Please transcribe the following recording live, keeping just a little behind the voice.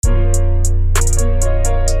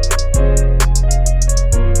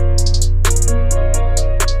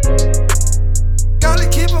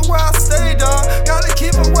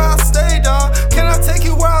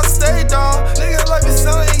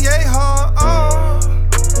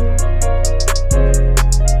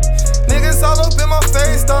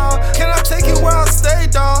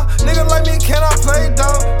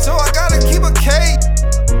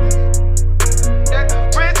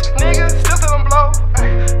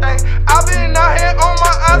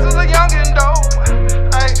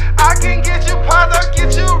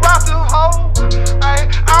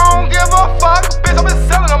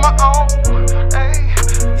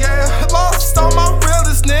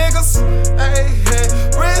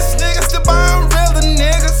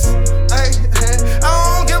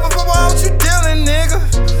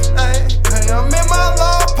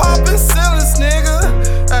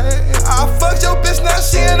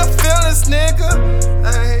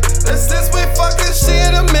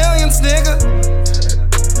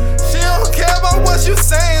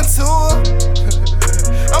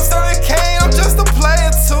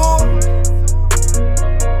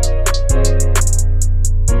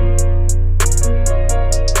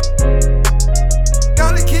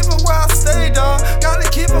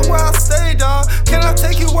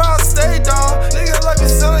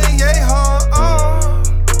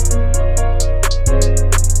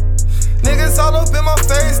my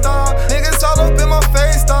face, dawg. Niggas all up in my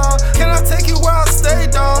face, dawg. Can I take you where I stay,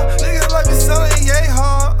 dawg? Niggas like me selling yay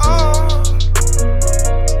hard.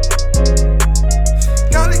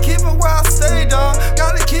 Gotta keep it where I stay, dawg.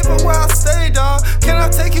 Gotta keep it where I stay, dawg. Can I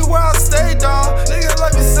take you where I stay, dawg? Niggas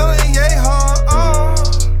like me selling yay hard.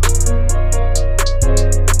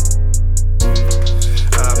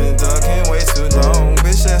 I've been ducking way too long,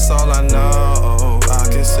 bitch, that's all I know. I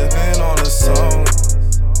can sippin' on the song.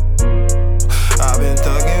 I've been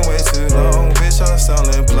thugging way too long, bitch, I'm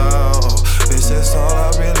selling blow. Bitch, that's all I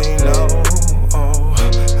really know.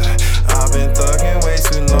 I've been thugging way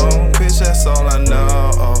too long, bitch, that's all I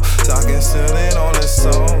know. Talking stealing on the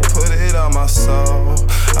song, put it on my soul.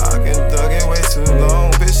 I can thug it way too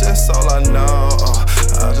long, bitch, that's all I know.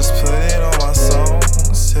 I just put it on my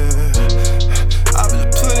songs, yeah. I just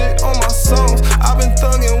put it on my songs. I've been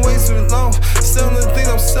thugging way too long, selling things,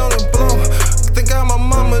 I'm selling blow. Think I'm my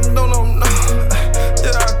mama, don't know, no.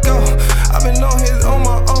 There I go. I've been on here on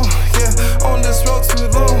my own, yeah. On this road too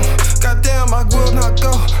long. Goddamn, I will not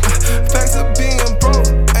go back to being broke.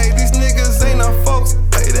 Hey, these niggas ain't our folks.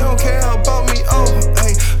 Hey, they don't care about me. Oh,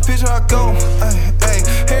 hey, bitch, I go. Hey,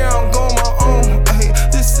 here I'm going my own. Hey,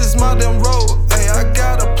 this is my damn road. Hey, I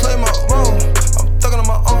gotta play my role. I'm thugging on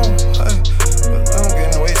my own. Hey, but I'm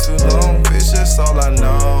getting way too long, bitch. That's all I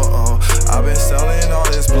know. I've been selling all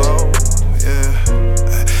this blow. Yeah,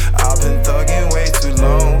 I've been thugging way too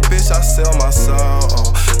long, bitch, I sell my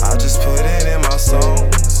soul. I just put it in my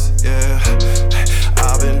songs, yeah.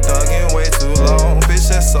 I've been thugging way too long, bitch,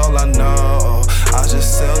 that's all I know.